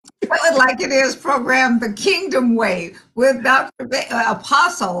Like It Is program, The Kingdom Way, with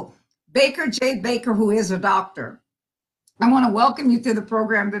Apostle Baker J. Baker, who is a doctor. I want to welcome you to the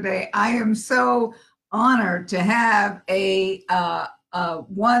program today. I am so honored to have a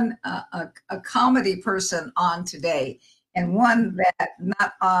comedy person on today, and one that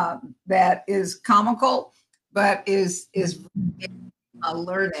not that is comical, but is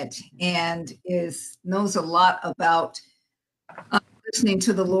learned and knows a lot about listening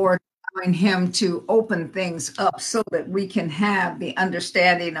to the Lord, allowing Him to open things up so that we can have the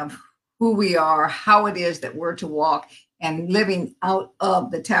understanding of who we are, how it is that we're to walk, and living out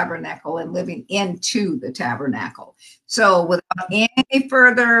of the tabernacle and living into the tabernacle. So without any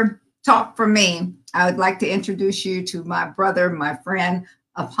further talk from me, I would like to introduce you to my brother, my friend,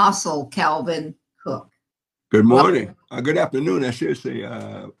 Apostle Calvin Cook. Good morning. Good afternoon, I should say.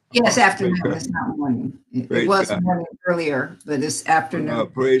 Yes, afternoon. It's not morning. It was morning earlier, but it's afternoon.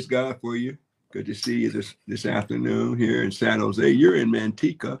 Praise God for you. Good to see you this afternoon here in San Jose. You're in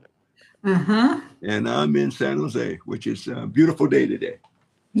Manteca. And I'm in San Jose, which is a beautiful day today.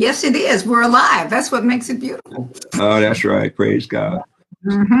 Yes, it is. We're alive. That's what makes it beautiful. Oh, that's right. Praise God.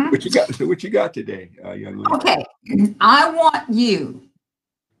 What you got? So what you got today, young lady? Okay. I want you.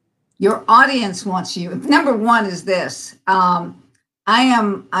 Your audience wants you. Number one is this. I'm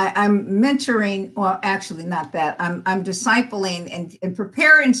mentoring, well, actually not that. I'm discipling and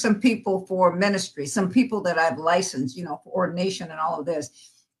preparing some people for ministry, some people that I've licensed, for ordination and all of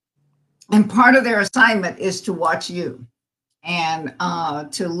this. And part of their assignment is to watch you and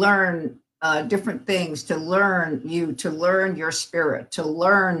to learn different things, to learn you, to learn your spirit, to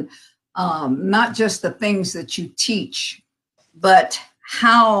learn not just the things that you teach, but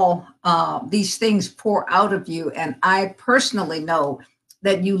how these things pour out of you. And I personally know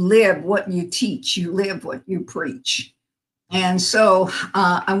that you live what you teach, you live what you preach. And so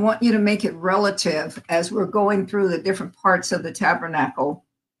I want you to make it relative as we're going through the different parts of the tabernacle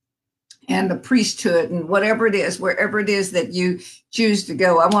and the priesthood and whatever it is, wherever it is that you choose to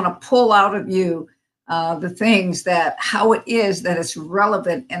go. I want to pull out of you the things that, how it is that it's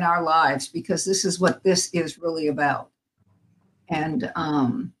relevant in our lives, because this is what this is really about. And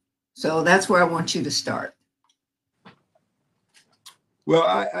so that's where I want you to start. Well,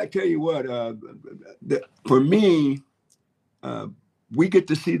 I tell you what, for me, we get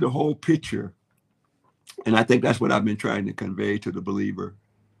to see the whole picture. And I think that's what I've been trying to convey to the believer.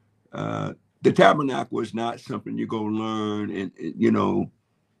 The tabernacle is not something you go learn and,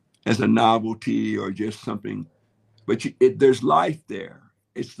 as a novelty or just something, but there's life there.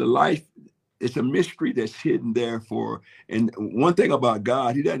 It's the life. It's a mystery that's hidden there and one thing about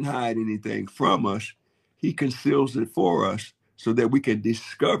God, He doesn't hide anything from us. He conceals it for us so that we can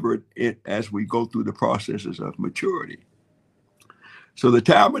discover it as we go through the processes of maturity. So the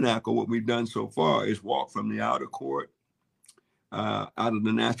tabernacle, what we've done so far is walk from the outer court out of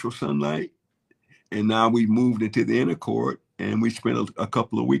the natural sunlight. And now we've moved into the inner court, and we spent a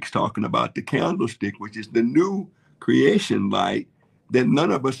couple of weeks talking about the candlestick, which is the new creation light that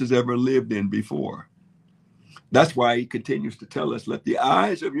none of us has ever lived in before. That's why He continues to tell us, let the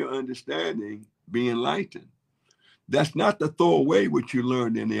eyes of your understanding be enlightened. That's not to throw away what you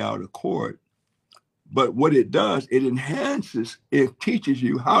learned in the outer court, but what it does, it enhances, it teaches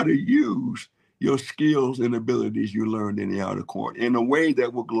you how to use your skills and abilities you learned in the outer court in a way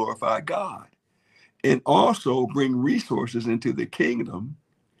that will glorify God and also bring resources into the kingdom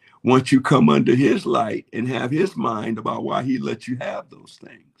once you come under His light and have His mind about why He lets you have those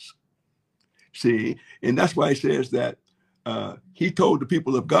things. See, and that's why He says that He told the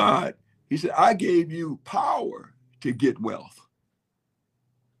people of God, He said, I gave you power to get wealth.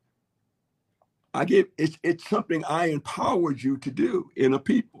 It's something I empowered you to do in a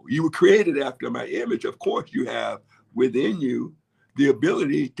people. You were created after my image. Of course, you have within you the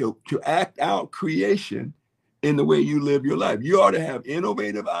ability to act out creation in the way you live your life. You ought to have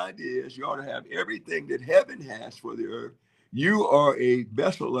innovative ideas. You ought to have everything that heaven has for the earth. You are a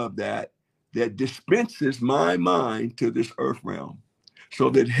vessel of that dispenses my mind to this earth realm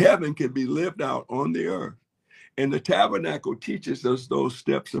so that heaven can be lived out on the earth. And the tabernacle teaches us those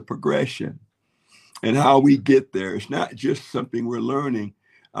steps of progression and how we get there. It's not just something we're learning.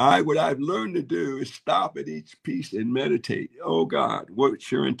 What I've learned to do is stop at each piece and meditate. Oh God,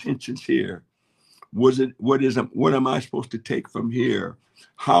 what's your intentions here? What am I supposed to take from here?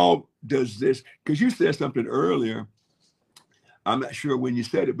 How does this, because you said something earlier, I'm not sure when you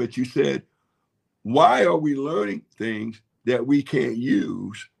said it, but you said, why are we learning things that we can't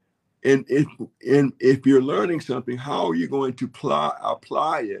use? And if you're learning something, how are you going to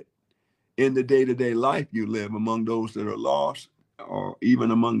apply it in the day-to-day life you live among those that are lost, or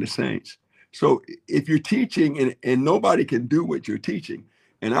even among the saints. So if you're teaching and nobody can do what you're teaching,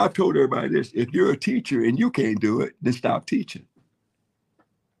 and I've told everybody this, if you're a teacher and you can't do it, then stop teaching.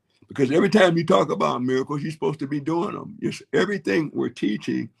 Because every time you talk about miracles, you're supposed to be doing them. Everything we're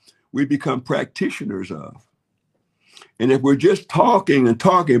teaching, we become practitioners of. And if we're just talking and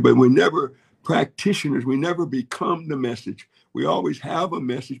talking, but we're never practitioners, we never become the message. We always have a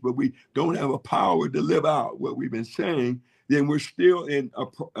message, but we don't have a power to live out what we've been saying, then we're still in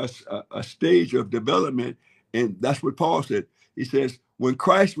a stage of development. And that's what Paul said. He says, when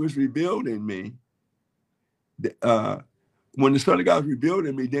Christ was revealed in me, when the Son of God was revealed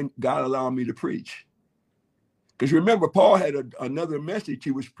in me, then God allowed me to preach. Because remember, Paul had another message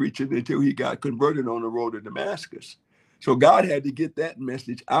he was preaching until he got converted on the road to Damascus. So God had to get that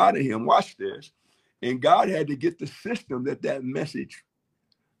message out of him. Watch this. And God had to get the system that message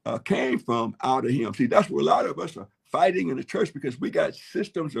came from out of him. See, that's where a lot of us are fighting in the church, because we got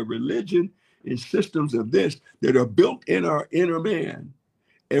systems of religion and systems of this that are built in our inner man.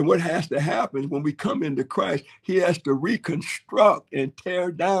 And what has to happen when we come into Christ, he has to reconstruct and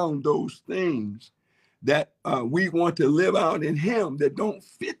tear down those things that we want to live out in him that don't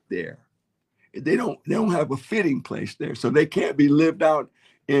fit there. They don't have a fitting place there. So they can't be lived out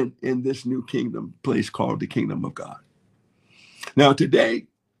in this new kingdom place called the kingdom of God. Now today,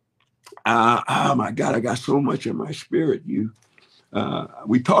 oh my God, I got so much in my spirit.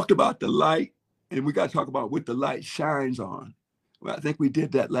 We talked about the light, and we got to talk about what the light shines on. Well, I think we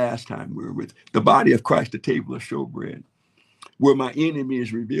did that last time. We were with the body of Christ, the table of showbread, where my enemy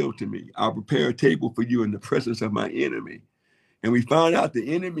is revealed to me. I'll prepare a table for you in the presence of my enemy. And we found out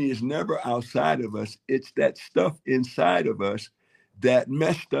the enemy is never outside of us. It's that stuff inside of us that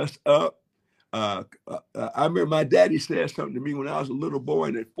messed us up. I remember my daddy said something to me when I was a little boy,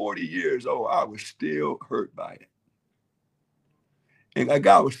 and at 40 years old, I was still hurt by it. And a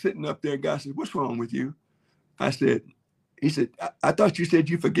guy was sitting up there, and God said, "What's wrong with you?" He said, I thought you said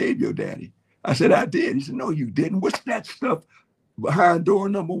you forgave your daddy. I said, I did. He said, no, you didn't. What's that stuff behind door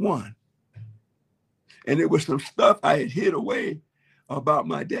number 1? And it was some stuff I had hid away about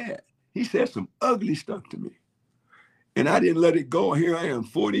my dad. He said some ugly stuff to me, and I didn't let it go. Here I am,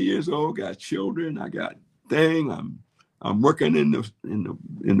 40 years old, got children, I got thing. I'm working in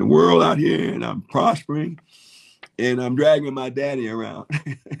the world out here, and I'm prospering, and I'm dragging my daddy around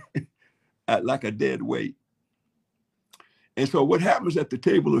like a dead weight. And so what happens at the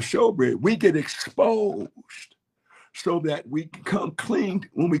table of showbread, we get exposed so that we come clean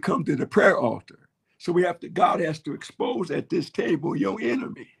when we come to the prayer altar. So God has to expose at this table your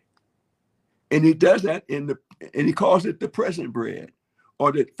enemy. And he does that and he calls it the present bread,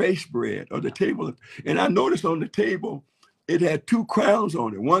 or the face bread, or the table. And I noticed on the table, it had 2 crowns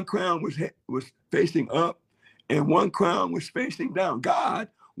on it. One crown was facing up, and one crown was facing down. God,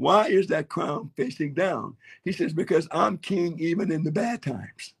 why is that crown facing down? He says, because I'm king even in the bad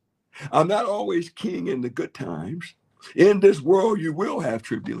times. I'm not always king in the good times. In this world, you will have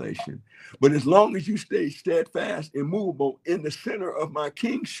tribulation. But as long as you stay steadfast, immovable in the center of my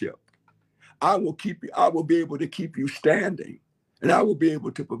kingship, I will be able to keep you standing, and I will be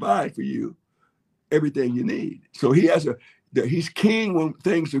able to provide for you everything you need. So he's king when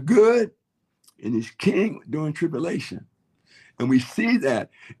things are good, and he's king during tribulation. And we see that.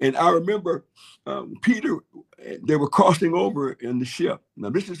 And I remember Peter, they were crossing over in the ship.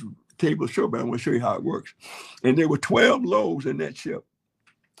 Now, this is table of showbread. I want to show you how it works. And there were 12 loaves in that ship.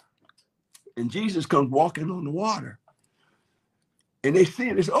 And Jesus comes walking on the water. And they see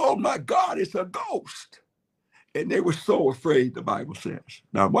it as, oh my God, it's a ghost. And they were so afraid, the Bible says.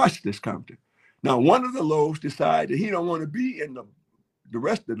 Now, watch this, Compton. Now, one of the loaves decided he don't want to be in the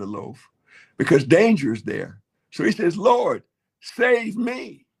rest of the loaf because danger is there. So he says, Lord, save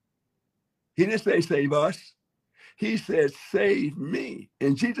me. He didn't say save us. He said, save me.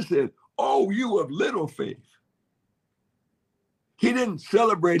 And Jesus said, oh, you of little faith. He didn't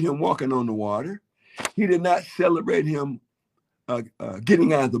celebrate him walking on the water. He did not celebrate him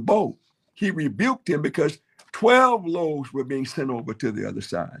getting out of the boat. He rebuked him because 12 loaves were being sent over to the other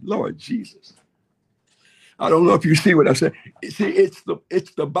side. Lord Jesus. I don't know if you see what I'm saying. See, it's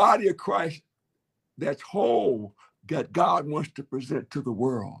the body of Christ that's whole that God wants to present to the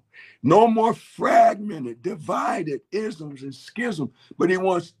world. No more fragmented, divided isms and schisms, but he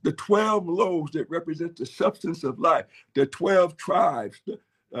wants the 12 loaves that represent the substance of life, the 12 tribes,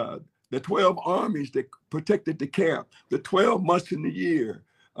 the 12 armies that protected the camp, the 12 months in the year,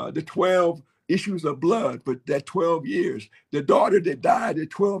 the 12 issues of blood, but that 12 years, the daughter that died at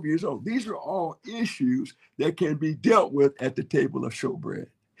 12 years old. These are all issues that can be dealt with at the table of showbread.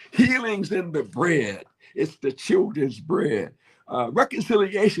 Healings in the bread. It's the children's bread.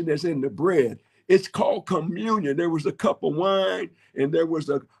 reconciliation that's in the bread. It's called communion. There was a cup of wine, and there was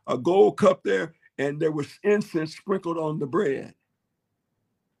a gold cup there, and there was incense sprinkled on the bread.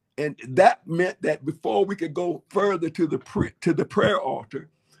 And that meant that before we could go further to the prayer altar,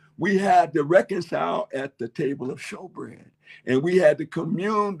 we had to reconcile at the table of showbread. And we had to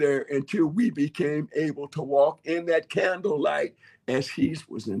commune there until we became able to walk in that candlelight as he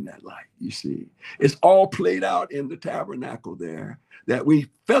was in that light. You see, it's all played out in the tabernacle there, that we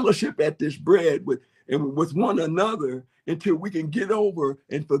fellowship at this bread with one another until we can get over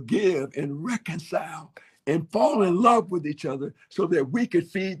and forgive and reconcile and fall in love with each other so that we could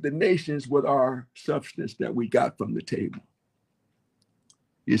feed the nations with our substance that we got from the table.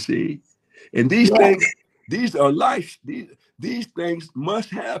 You see, and these things, these are life. These things must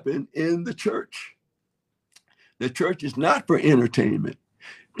happen in the church. The church is not for entertainment.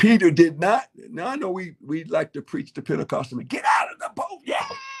 Peter did not. Now I know we like to preach to Pentecostal, get out of the boat, yeah.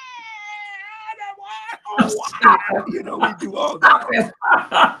 You know, we do all that.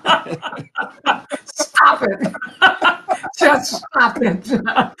 Stop it. Just stop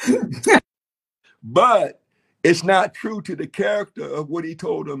it. But it's not true to the character of what he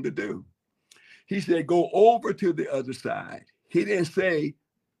told them to do. He said, go over to the other side. He didn't say,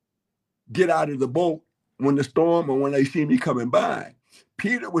 get out of the boat when the storm or when they see me coming by.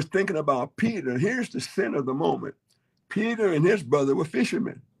 Peter was thinking about Peter. Here's the sin of the moment. Peter and his brother were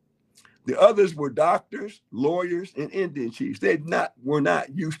fishermen. The others were doctors, lawyers, and Indian chiefs. They were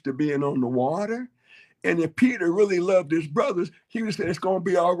not used to being on the water. And if Peter really loved his brothers, he would have said, it's going to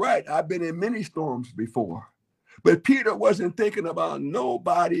be all right. I've been in many storms before. But Peter wasn't thinking about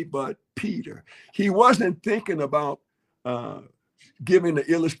nobody but Peter. He wasn't thinking about giving an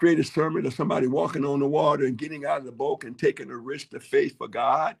illustrated sermon of somebody walking on the water and getting out of the boat and taking a risk of faith for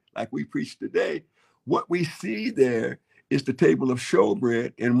God, like we preach today. What we see there is the table of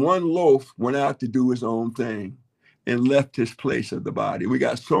showbread, and one loaf went out to do his own thing and left his place of the body. We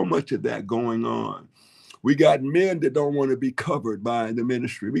got so much of that going on. We got men that don't want to be covered by the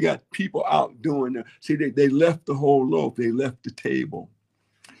ministry. We got people out doing it. See, they left the whole loaf. They left the table.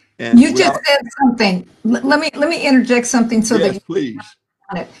 And you just said something. Let me interject something so yes, that please.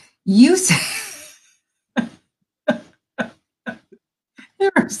 You said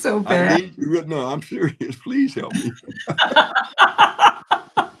you're so bad. I need you. No, I'm serious. Please help me.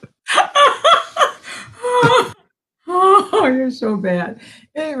 Oh, you're so bad.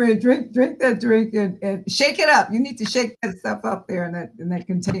 Anyway, drink that drink and shake it up. You need to shake that stuff up there in that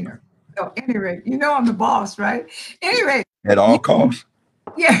container. So anyway, you know I'm the boss, right? Anyway. At all costs.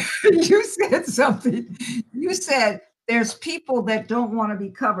 Yeah, you said something. You said there's people that don't want to be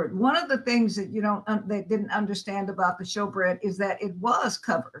covered. One of the things that they didn't understand about the showbread is that it was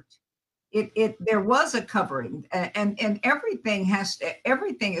covered. There was a covering, and everything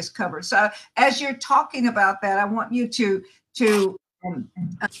is covered. So as you're talking about that, I want you to make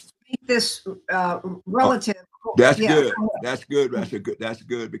this relative. That's good. That's good. That's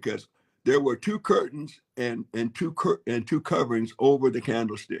good because there were two curtains and two coverings over the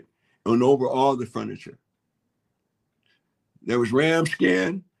candlestick and over all the furniture. There was ram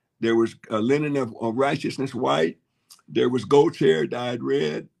skin. There was linen of righteousness white. There was goat's hair dyed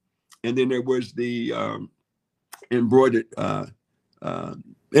red. And then there was the embroidered,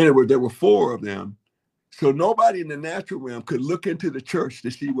 there were four of them. So nobody in the natural realm could look into the church to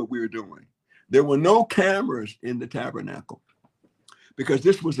see what we were doing. There were no cameras in the tabernacle because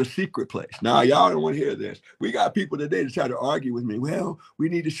this was a secret place. Now, y'all don't want to hear this. We got people today that try to argue with me. Well, we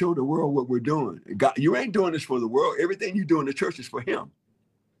need to show the world what we're doing. God, you ain't doing this for the world. Everything you do in the church is for him.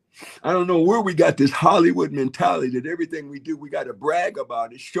 I don't know where we got this Hollywood mentality that everything we do, we got to brag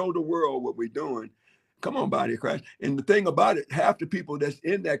about it, show the world what we're doing. Come on, body of Christ. And the thing about it, half the people that's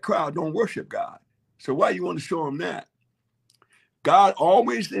in that crowd don't worship God. So why you want to show them that? God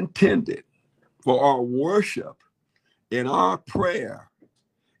always intended for our worship and our prayer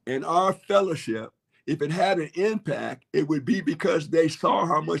and our fellowship, if it had an impact, it would be because they saw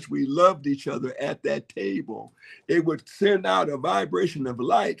how much we loved each other at that table. It would send out a vibration of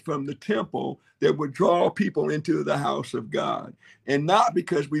light from the temple that would draw people into the house of God. And not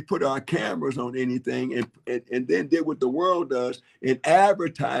because we put our cameras on anything and then did what the world does and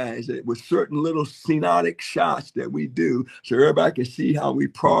advertise it with certain little scenic shots that we do so everybody can see how we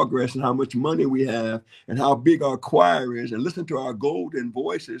progress and how much money we have and how big our choir is and listen to our golden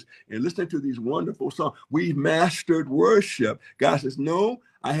voices and listen to these wonderful songs. We've mastered worship. God says, no,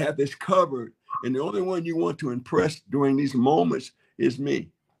 I have this covered. And the only one you want to impress during these moments is me.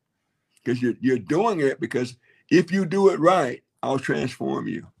 Because you're doing it because if you do it right, I'll transform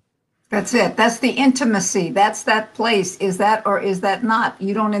you. That's it. That's the intimacy. That's that place. Is that or is that not?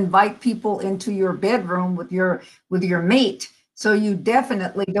 You don't invite people into your bedroom with your mate. So you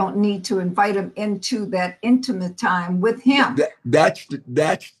definitely don't need to invite them into that intimate time with him. That's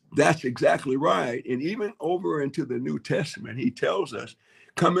exactly right. And even over into the New Testament, he tells us,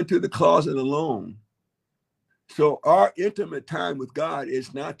 come into the closet alone. So our intimate time with God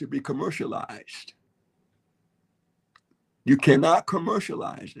is not to be commercialized. You cannot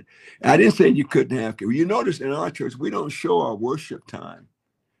commercialize it. I didn't say you couldn't have. You notice in our church, we don't show our worship time,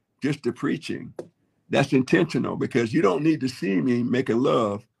 just the preaching. That's intentional because you don't need to see me making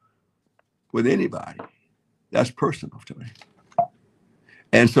love with anybody. That's personal to me.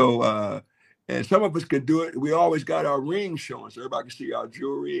 And so, and some of us could do it. We always got our rings showing so everybody can see our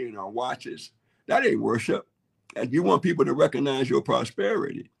jewelry and our watches. That ain't worship. And you want people to recognize your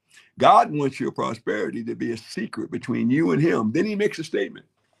prosperity. God wants your prosperity to be a secret between you and him. Then he makes a statement.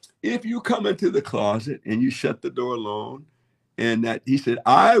 If you come into the closet and you shut the door alone, and that he said,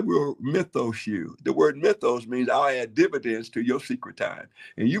 I will mythos you. The word mythos means I'll add dividends to your secret time.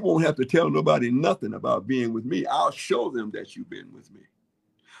 And you won't have to tell nobody nothing about being with me. I'll show them that you've been with me.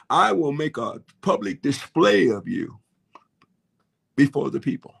 I will make a public display of you before the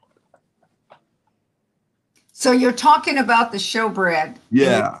people. So you're talking about the showbread.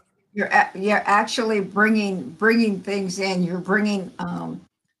 Yeah. You're actually bringing things in. You're bringing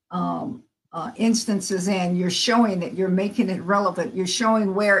instances in. You're showing that you're making it relevant. You're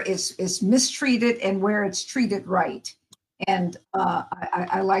showing where it's mistreated and where it's treated right. And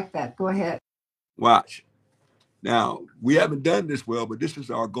I like that. Go ahead. Watch. Now, we haven't done this well, but this is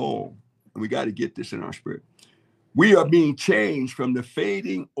our goal. And we got to get this in our spirit. We are being changed from the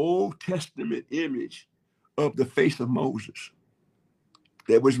fading Old Testament image of the face of Moses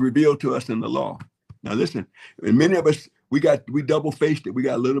that was revealed to us in the law. Now, listen, and many of us, we double faced it. We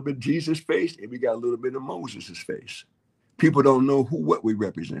got a little bit of Jesus' face and we got a little bit of Moses' face. People don't know what we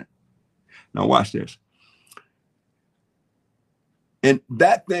represent. Now, watch this. And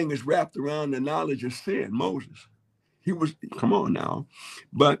that thing is wrapped around the knowledge of sin, Moses. Come on now.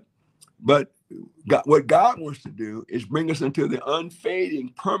 But God, what God wants to do is bring us into the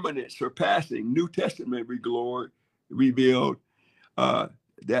unfading, permanent, surpassing New Testament glory revealed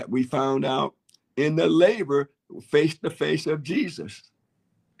that we found out in the labor face to face of Jesus,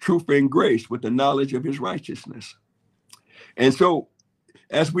 truth and grace with the knowledge of his righteousness. And so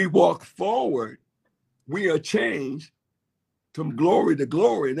as we walk forward, we are changed from glory to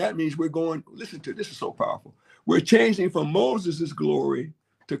glory. And that means we're going, listen to this, is so powerful. We're changing from Moses's glory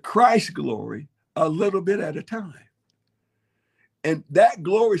to Christ's glory a little bit at a time. And that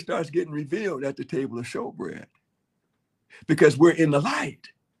glory starts getting revealed at the table of showbread because we're in the light.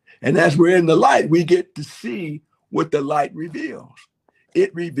 And as we're in the light, we get to see what the light reveals.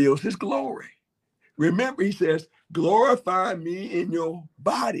 It reveals his glory. Remember, he says, glorify me in your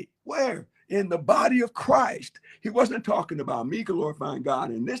body. Where? In the body of Christ. He wasn't talking about me glorifying God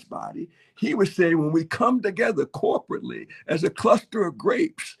in this body. He was saying when we come together corporately as a cluster of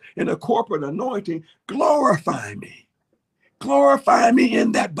grapes in a corporate anointing, glorify me. Glorify me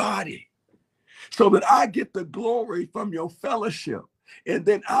in that body so that I get the glory from your fellowship. And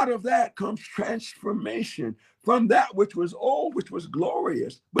then out of that comes transformation from that which was old, which was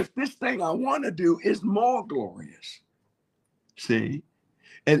glorious. But this thing I want to do is more glorious. See?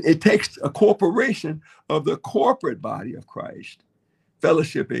 And it takes a corporation of the corporate body of Christ,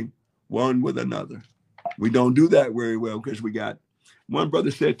 fellowshipping one with another. We don't do that very well because one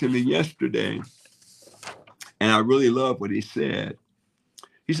brother said to me yesterday, and I really love what he said.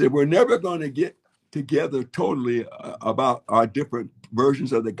 He said, we're never going to get together totally about our different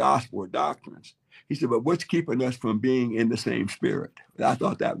versions of the gospel or doctrines. He said, but what's keeping us from being in the same spirit? And I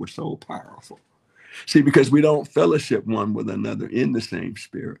thought that was so powerful. See, because we don't fellowship one with another in the same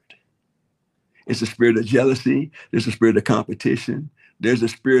spirit. It's a spirit of jealousy. There's a spirit of competition. There's a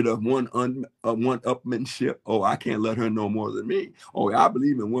spirit of one-upmanship. Oh, I can't let her know more than me. Oh, I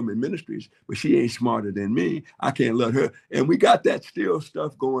believe in women ministries, but she ain't smarter than me. I can't let her. And we got that still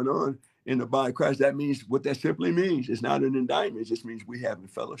stuff going on in the body of Christ. That means what that simply means. It's not an indictment. It just means we have a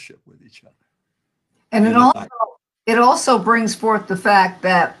fellowship with each other. And it also brings forth the fact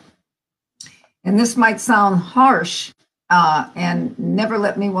that, and this might sound harsh, and never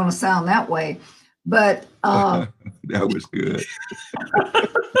let me want to sound that way, but that was good.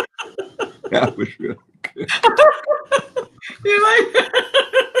 That was really good. You like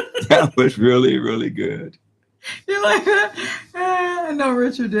that was really, really good. You like that? I know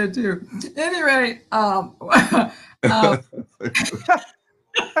Richard did too. At any rate, Oh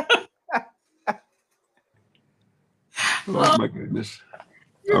my goodness.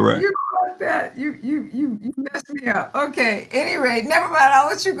 All right. You like that. You messed me up. Okay. Anyway, never mind. I'll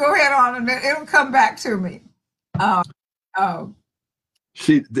let you go ahead on and it'll come back to me. Um, oh,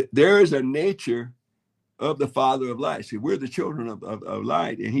 See, there is a nature of the Father of light. See, we're the children of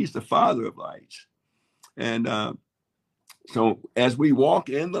light, and He's the Father of lights. And so as we walk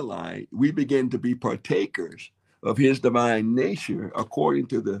in the light, we begin to be partakers of His divine nature according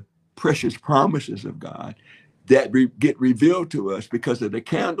to the precious promises of God that get revealed to us because of the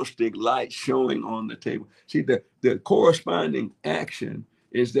candlestick light showing on the table. See, the corresponding action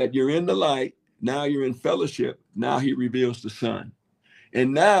is that you're in the light, now you're in fellowship, now He reveals the Son.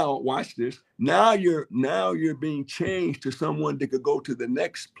 And now, watch this. Now you're being changed to someone that could go to the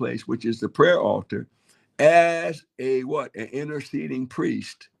next place, which is the prayer altar, as a what? An interceding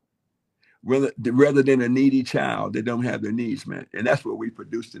priest, rather than a needy child that don't have their needs met. And that's what we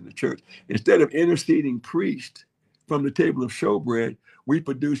produced in the church. Instead of interceding priest from the table of showbread, we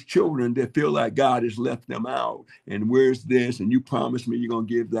produce children that feel like God has left them out. And where's this? And you promised me you're going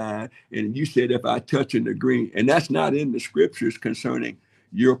to give that. And you said, if I touch and agree, and that's not in the scriptures concerning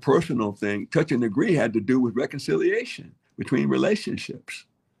your personal thing. Touch and agree had to do with reconciliation between relationships.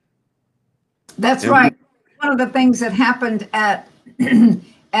 that's right. One of the things that happened at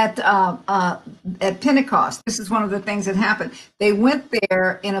at Pentecost. This is one of the things that happened. They went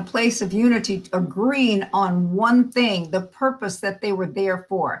there in a place of unity, agreeing on one thing, the purpose that they were there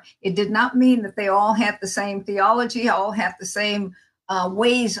for. It did not mean that they all had the same theology, all had the same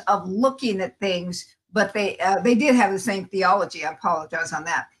ways of looking at things, but they did have the same theology. I apologize on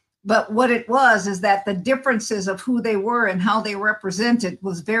that. But what it was is that the differences of who they were and how they represented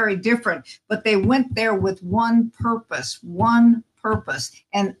was very different. But they went there with one purpose.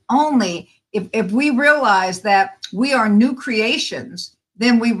 And only if we realize that we are new creations,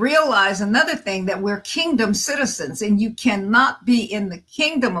 then we realize another thing, that we're kingdom citizens, and you cannot be in the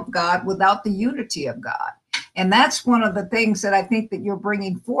kingdom of God without the unity of God. And that's one of the things that I think that you're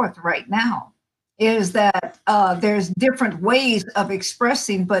bringing forth right now, is that there's different ways of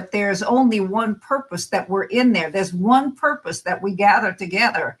expressing, but there's only one purpose that we're in there. There's one purpose that we gather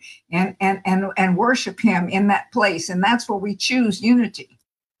together and worship Him in that place. And that's where we choose unity.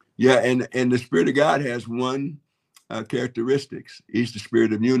 Yeah, and the Spirit of God has one characteristics. He's the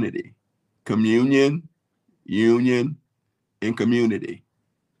Spirit of unity, communion, union, and community.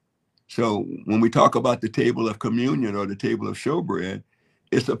 So when we talk about the table of communion or the table of showbread,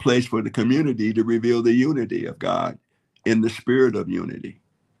 it's a place for the community to reveal the unity of God in the spirit of unity.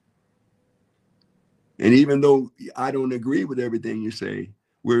 And even though I don't agree with everything you say,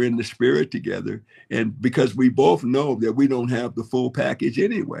 we're in the spirit together. And because we both know that we don't have the full package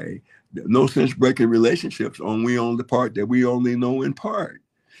anyway, no sense breaking relationships on the part that we only know in part.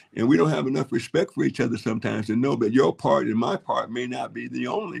 And we don't have enough respect for each other sometimes to know that your part and my part may not be the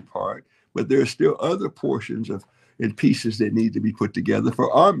only part, but there are still other portions and pieces that need to be put together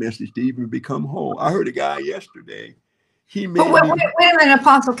for our message to even become whole. I heard a guy yesterday. He made wait a minute,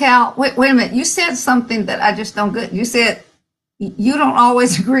 Apostle Cal. Wait a minute. You said something that I just don't get. You said you don't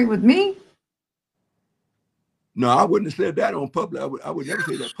always agree with me. No, I wouldn't have said that on public. I would never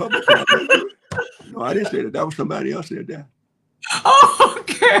say that publicly. No, I didn't say that. That was somebody else said that. Oh,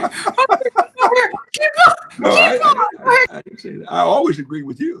 okay. No, I didn't say that. I always agree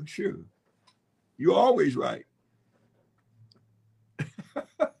with you. Sure. You're always right.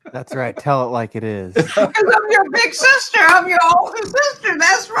 That's right. Tell it like it is. Because I'm your big sister. I'm your older sister.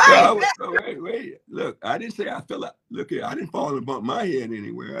 That's right. No, wait. Look, I didn't say I feel like, look here, I didn't fall and bump my head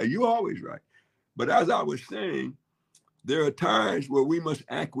anywhere. You're always right. But as I was saying, there are times where we must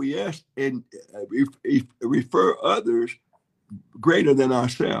acquiesce and refer others greater than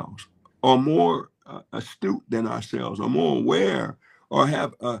ourselves, or more astute than ourselves, or more aware, or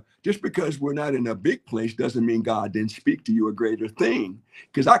have just because we're not in a big place doesn't mean God didn't speak to you a greater thing.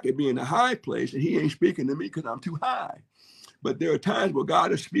 Because I could be in a high place and He ain't speaking to me because I'm too high. But there are times where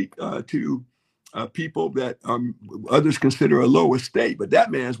God will speak to people that others consider a lower state, but that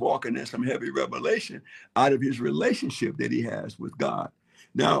man's walking in some heavy revelation out of his relationship that he has with God.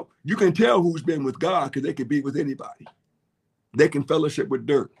 Now, you can tell who's been with God because they could be with anybody. They can fellowship with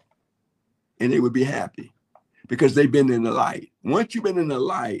dirt and they would be happy because they've been in the light. Once you've been in the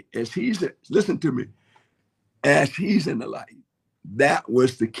light, listen to me, as He's in the light, that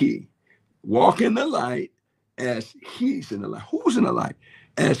was the key. Walk in the light as He's in the light. Who's in the light?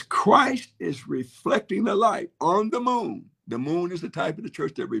 As Christ is reflecting the light on the moon. The moon is the type of the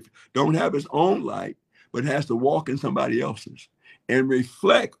church that don't have its own light, but has to walk in somebody else's and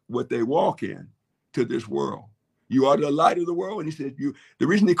reflect what they walk in to this world. You are the light of the world. And He said, the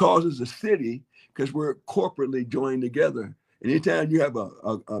reason He calls us a city, because we're corporately joined together Anytime you have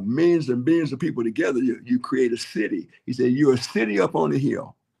a millions and billions of people together, you create a city. He said, you're a city up on a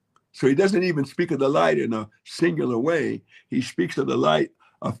hill. So he doesn't even speak of the light in a singular way. He speaks of the light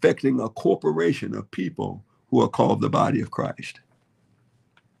affecting a corporation of people who are called the body of Christ.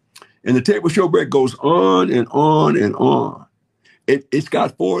 And the table showbread goes on and on and on. It's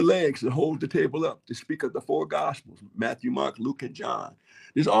got 4 legs that hold the table up to speak of the 4 gospels, Matthew, Mark, Luke, and John.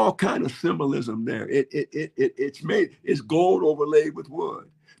 There's all kind of symbolism there. It's gold overlaid with wood.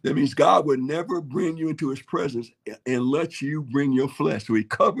 That means God would never bring you into his presence and let you bring your flesh. So he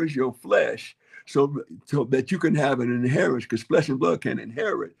covers your flesh so that you can have an inheritance, because flesh and blood can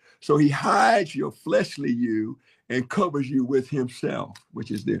inherit. So he hides your fleshly you and covers you with himself,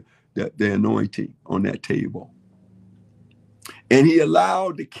 which is the anointing on that table. And he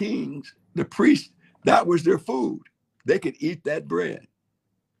allowed the kings, the priests, that was their food. They could eat that bread.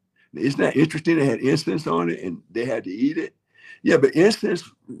 Isn't that interesting? They had incense on it and they had to eat it. Yeah, but incense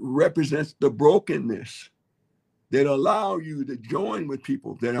represents the brokenness that allow you to join with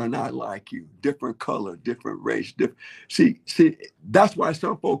people that are not like you, different color, different race. See, that's why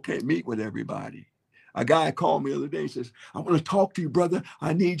some folk can't meet with everybody. A guy called me the other day and says, I want to talk to you, brother.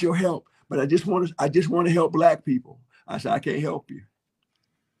 I need your help, but I just want to help Black people. I said, I can't help you,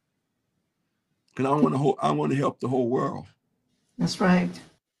 because I want to help the whole world. That's right.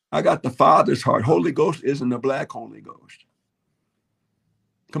 I got the Father's heart. Holy Ghost isn't the Black Holy Ghost.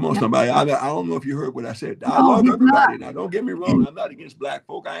 Come on, somebody. I don't know if you heard what I said. I love everybody. Now, don't get me wrong. I'm not against Black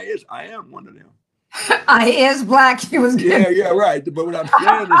folk. I am one of them. I is Black. He was good. Yeah, right. But what I'm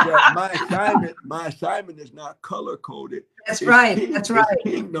saying is that my assignment is not color coded. That's right. That's right. It's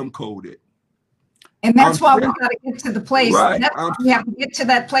kingdom coded. And that's why we got to get to the place. Right. We have to get to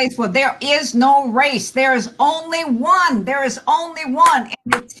that place where there is no race. There is only one. There is only one.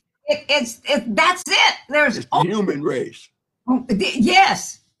 And that's it. There's it's the human race.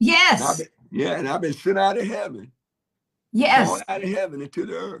 Yes. Yes. And I've been sent out of heaven. Yes. Gone out of heaven into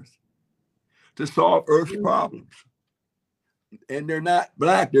the earth to solve earth's problems. And they're not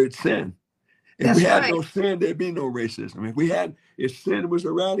Black, they're sin. If we had no sin, there'd be no racism. If sin was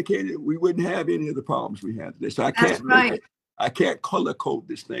eradicated, we wouldn't have any of the problems we have today. So I can't color code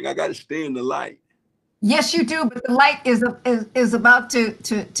this thing. I got to stay in the light. Yes, you do. But the light is about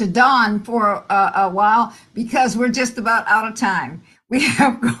to dawn for a while, because we're just about out of time. We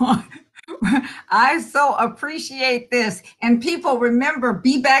have gone. I so appreciate this. And people, remember,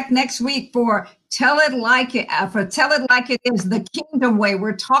 be back next week for Tell It Like It. Tell It Like It Is, the kingdom way.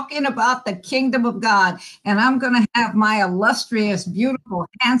 We're talking about the kingdom of God. And I'm going to have my illustrious, beautiful,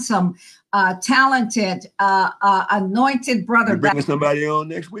 handsome, talented, anointed brother. You're bringing somebody on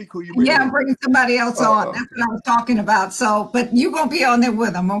next week? Who you bringing? Yeah, I'm bringing somebody else on. That's what I was talking about. So, but you're going to be on there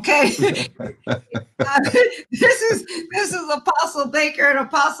with them, okay? This is Apostle Baker and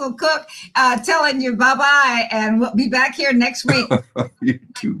Apostle Cook telling you bye-bye, and we'll be back here next week. You're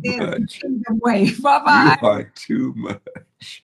too much. Bye-bye. You are too much.